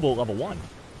 It's doable at level 1.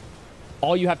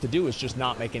 All you have to do is just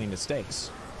not make any mistakes.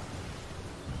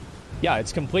 Yeah,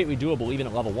 it's completely doable even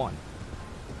at level 1.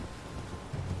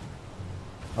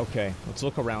 Okay, let's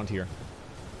look around here.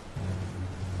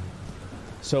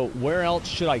 So, where else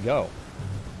should I go?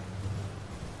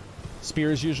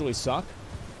 Spears usually suck.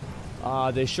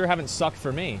 They sure haven't sucked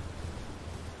for me.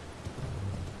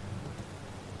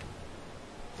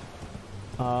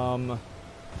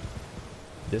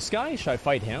 This guy? Should I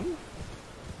fight him?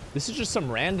 This is just some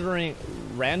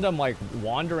random, like,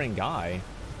 wandering guy.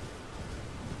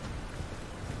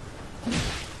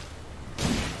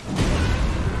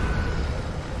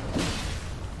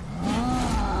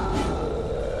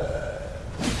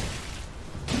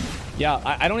 Yeah,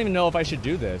 I don't even know if I should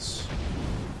do this.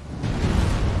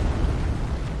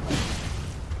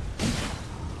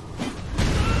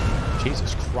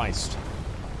 Jesus Christ.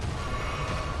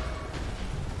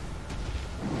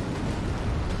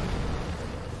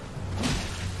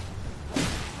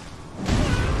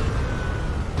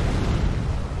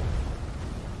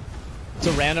 It's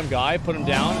a random guy, put him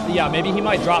down. Yeah, maybe he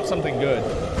might drop something good.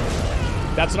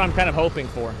 That's what I'm kind of hoping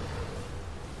for.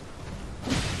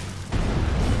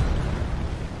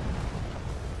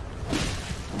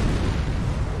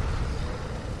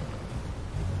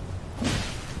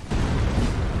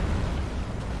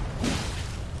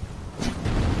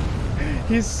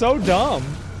 He's so dumb.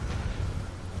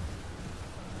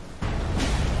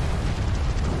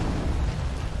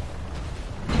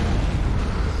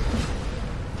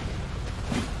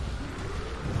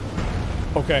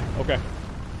 Okay, okay.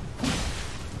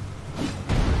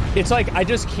 It's like I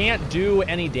just can't do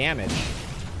any damage.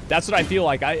 That's what I feel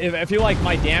like. I feel like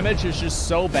my damage is just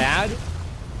so bad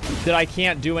that I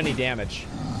can't do any damage.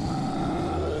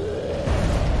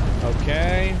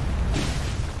 Okay.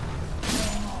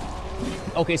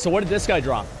 Okay, so what did this guy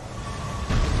drop?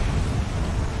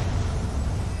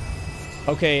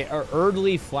 Okay, an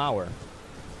Erdly flower.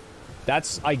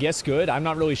 That's, I guess, good. I'm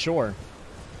not really sure.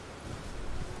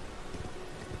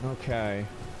 Okay.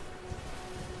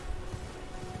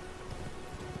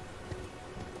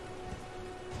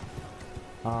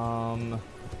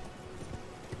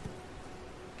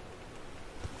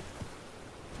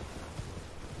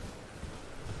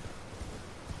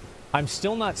 I'm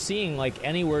still not seeing, like,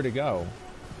 anywhere to go.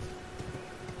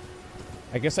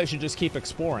 I guess I should just keep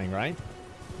exploring, right?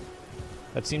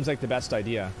 That seems like the best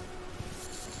idea.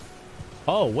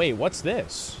 Oh, wait, what's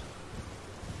this?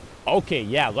 Okay,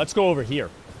 yeah, let's go over here.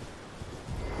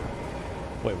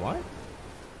 Wait, what?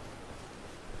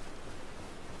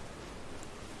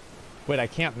 Wait, I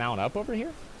can't mount up over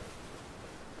here?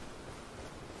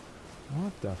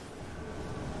 What the...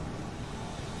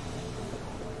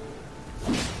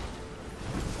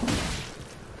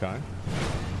 Okay.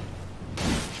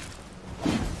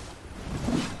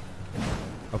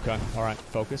 Okay, alright,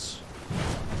 focus.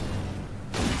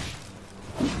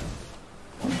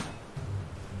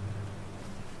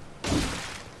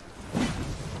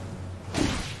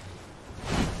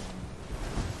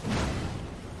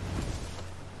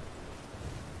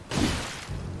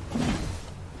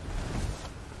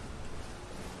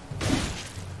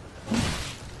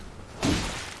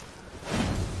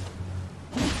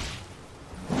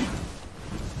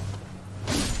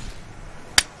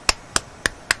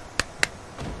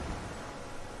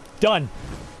 Done.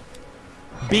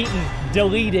 Beaten,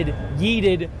 deleted,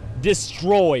 yeeted,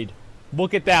 destroyed.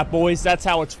 Look at that, boys. That's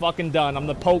how it's fucking done. I'm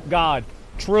the Pope God.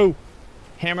 True.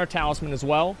 Hammer talisman as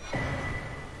well.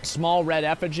 Small red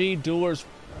effigy. Duelers.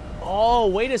 Oh,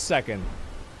 wait a second.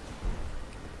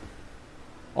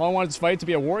 All I wanted to fight to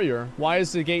be a warrior. Why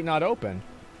is the gate not open?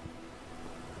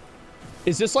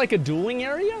 Is this like a dueling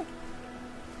area?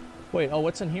 Wait, oh,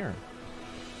 what's in here?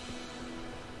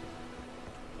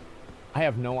 I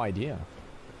have no idea.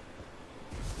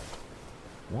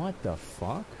 What the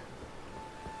fuck?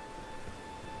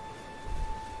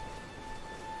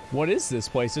 What is this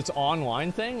place? It's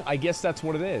online thing? I guess that's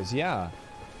what it is, yeah.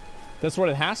 That's what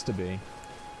it has to be.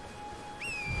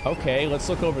 Okay, let's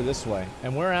look over this way.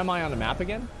 And where am I on the map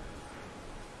again?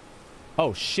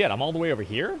 Oh shit, I'm all the way over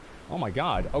here? Oh my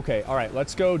god. Okay, alright,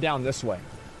 let's go down this way.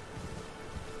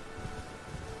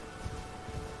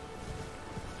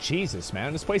 Jesus,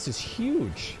 man, this place is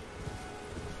huge.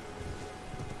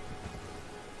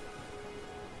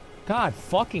 God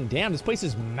fucking damn, this place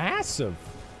is massive.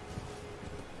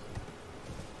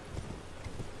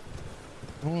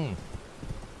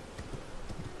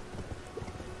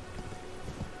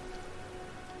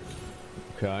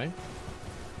 Okay.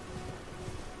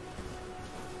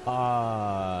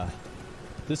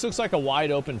 This looks like a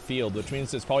wide open field, which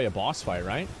means it's probably a boss fight,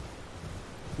 right?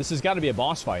 This has got to be a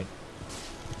boss fight.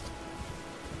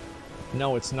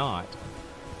 No, it's not.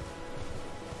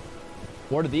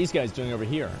 What are these guys doing over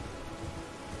here?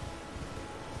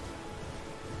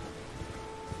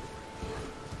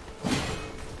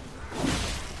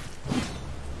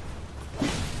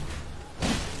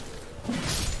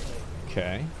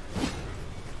 Okay.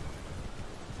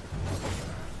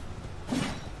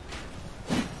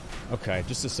 Okay,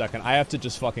 just a second. I have to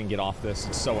just fucking get off this.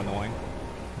 It's so annoying.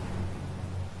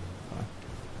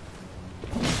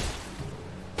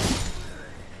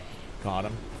 Got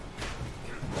him.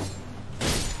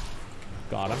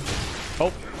 Got him.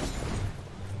 Oh.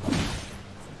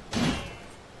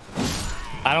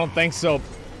 I don't think so.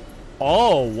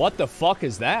 Oh, what the fuck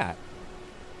is that?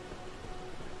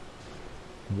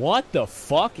 What the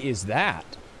fuck is that?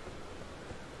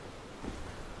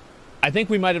 I think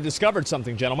we might have discovered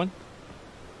something, gentlemen.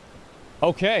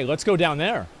 Okay, let's go down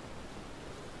there.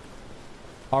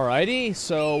 Alrighty,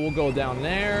 so we'll go down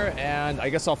there, and I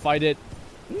guess I'll fight it.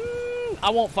 I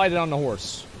won't fight it on the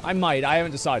horse. I might. I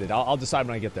haven't decided. I'll decide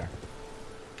when I get there.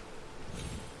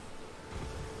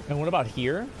 And what about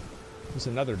here? There's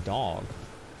another dog.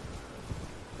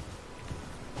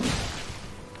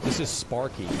 This is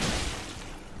Sparky.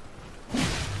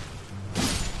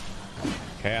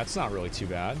 Okay, that's not really too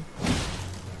bad.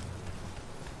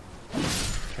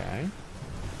 Okay.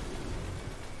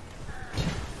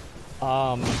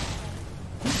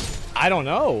 I don't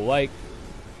know, like...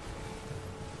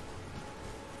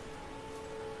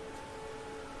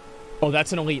 Oh,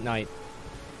 that's an elite knight.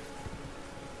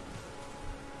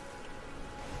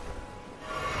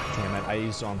 Damn it, I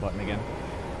used the wrong button again.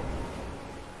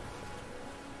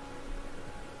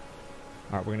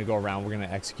 Alright, we're gonna go around, we're gonna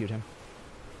execute him.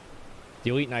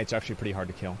 The elite knight's actually pretty hard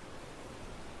to kill.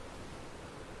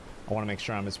 I want to make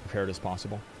sure I'm as prepared as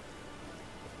possible.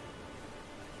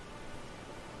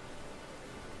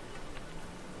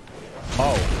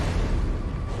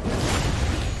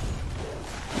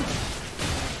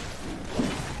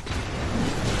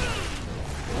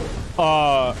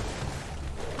 Oh.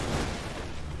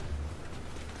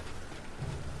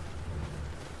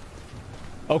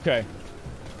 Okay.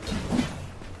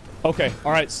 Okay,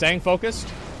 alright, staying focused.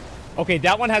 Okay,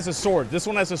 that one has a sword. This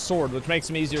one has a sword, which makes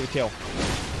him easier to kill.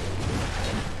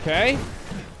 Okay.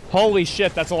 Holy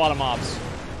shit, that's a lot of mobs.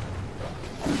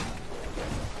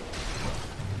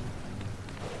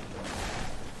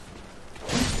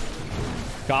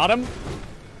 Got him.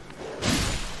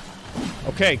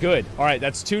 Okay, good. Alright,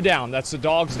 that's 2 down. That's the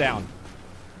dogs down.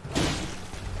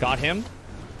 Got him.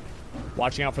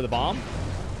 Watching out for the bomb.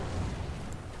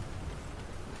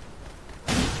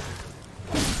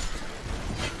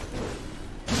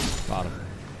 Got him.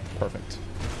 Perfect.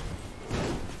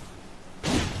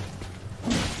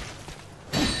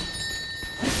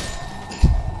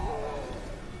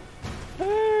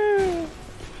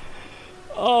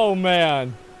 Oh,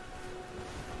 man.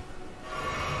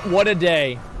 What a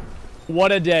day.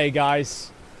 What a day,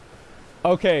 guys.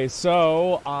 Okay,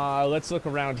 so, let's look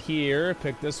around here.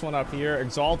 Pick this one up here.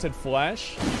 Exalted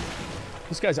Flesh.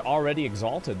 This guy's already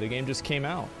exalted. The game just came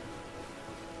out.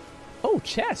 Oh,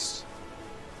 chest.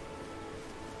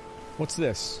 What's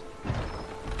this?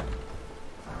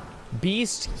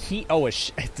 Beast heat. Oh,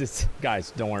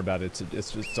 guys, don't worry about it.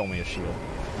 It's only a shield.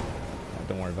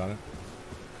 Don't worry about it.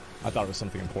 I thought it was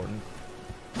something important.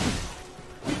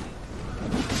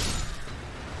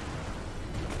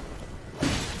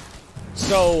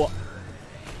 So,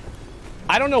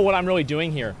 I don't know what I'm really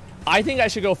doing here. I think I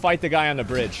should go fight the guy on the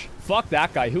bridge. Fuck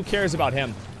that guy. Who cares about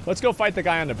him? Let's go fight the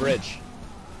guy on the bridge.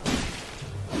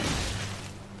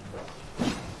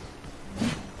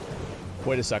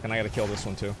 Wait a second. I gotta kill this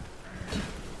one too.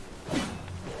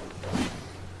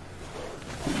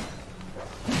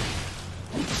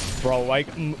 Bro, like,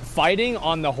 fighting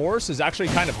on the horse is actually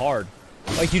kind of hard.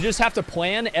 Like, you just have to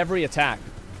plan every attack.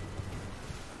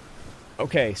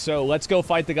 Okay, so let's go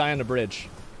fight the guy on the bridge.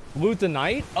 Loot the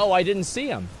knight? Oh, I didn't see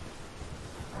him.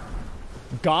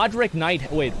 Godric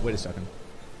Knight. Wait a second.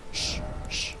 Shh,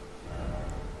 shh.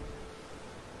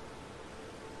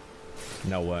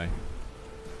 No way.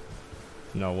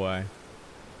 No way.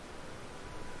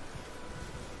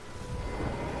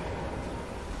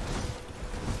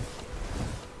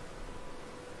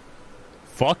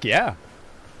 Fuck yeah.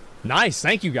 Nice,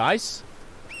 thank you guys.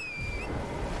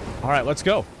 Alright, let's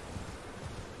go.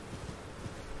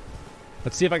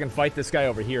 Let's see if I can fight this guy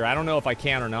over here. I don't know if I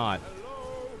can or not.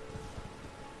 Hello?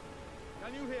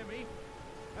 Can you hear me?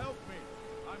 Help me.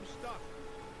 I'm stuck.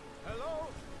 Hello?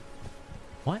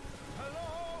 What?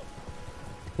 Hello?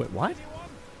 Wait, what? Anyone?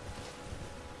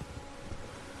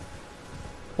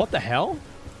 What the hell?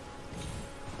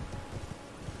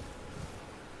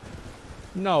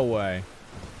 No way.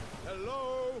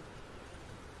 Hello?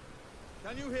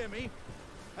 Can you hear me?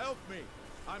 Help me.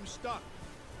 I'm stuck.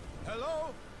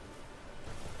 Hello?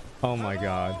 Oh my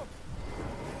god. Hello?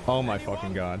 Oh my Anyone?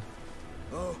 fucking god.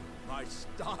 Oh, my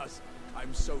stars.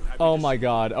 I'm so happy Oh to my see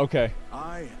god, okay. you.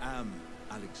 I am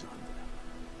Alexander,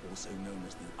 also known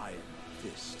as the Iron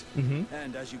Fist. Mm-hmm.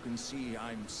 And as you can see,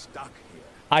 I'm stuck here.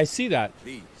 I see that.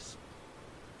 Please,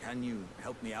 can you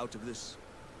help me out of this?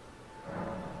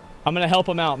 I'm gonna help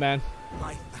him out, man.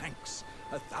 My thanks.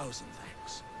 1,000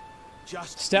 thanks.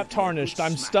 Just Step give me a tarnished, good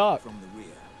I'm smack stuck. from the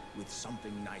rear with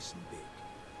something nice and big.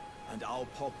 And I'll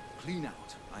pop clean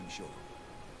out, I'm sure.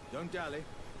 Don't dally.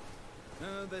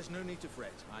 There's no need to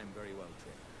fret. I'm very well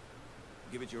trained.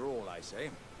 Give it your all, I say.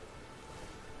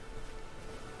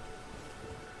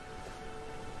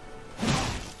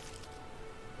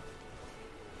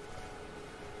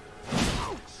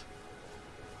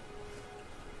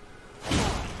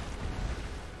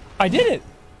 I did it!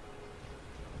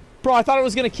 Bro, I thought I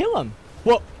was gonna kill him.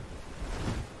 Well...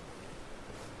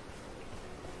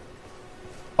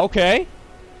 Okay.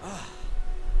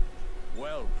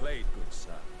 Well played, good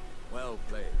sir. Well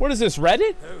played. What is this,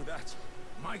 Reddit? Oh, that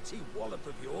mighty wallop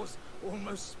of yours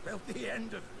almost spelled the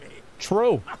end of me.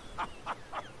 True.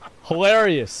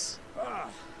 Hilarious.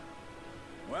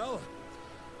 Well,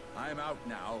 I'm out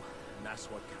now, and that's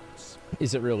what counts.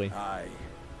 Is it really? I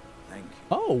thank you.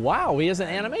 Oh, wow, he has an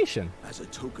animation. As a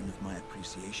token of my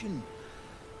appreciation,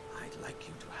 I'd like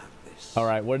you to have this.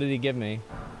 Alright, what did he give me?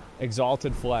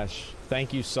 Exalted flesh.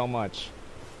 Thank you so much.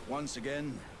 Once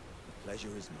again, the pleasure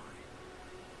is mine.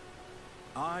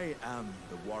 I am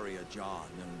the warrior Jar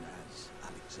known as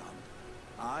Alexander.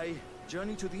 I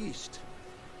journey to the east,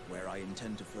 where I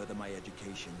intend to further my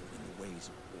education in the ways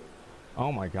of war.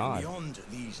 Oh my god. Beyond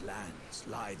these lands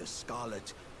lie the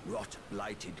scarlet,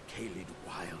 rot-blighted Caelid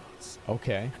wilds.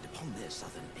 Okay. And upon their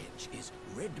southern edge is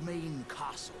Redmane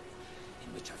Castle,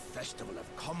 in which a festival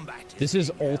of combat is This is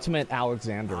being held. Ultimate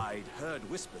Alexander. I'd heard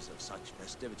whispers of such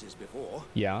festivities before.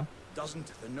 Yeah?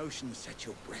 Doesn't the notion set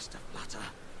your breast aflutter?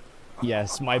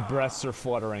 Yes, my breasts are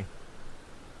fluttering.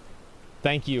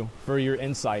 Thank you for your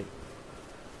insight.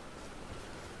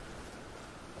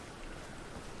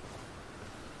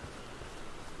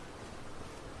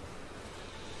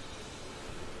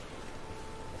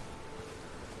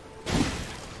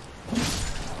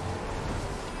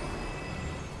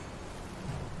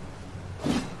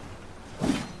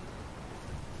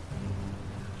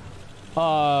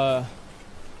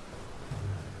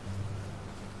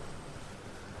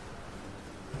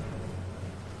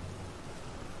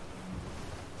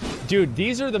 Dude,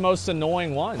 these are the most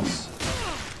annoying ones.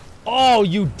 Oh,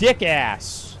 you dick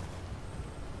ass.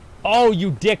 Oh,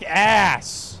 you dick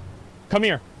ass. Come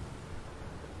here.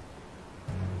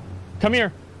 Come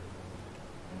here.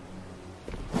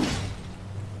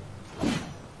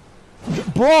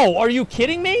 Bro, are you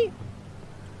kidding me?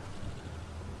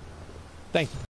 Thank you.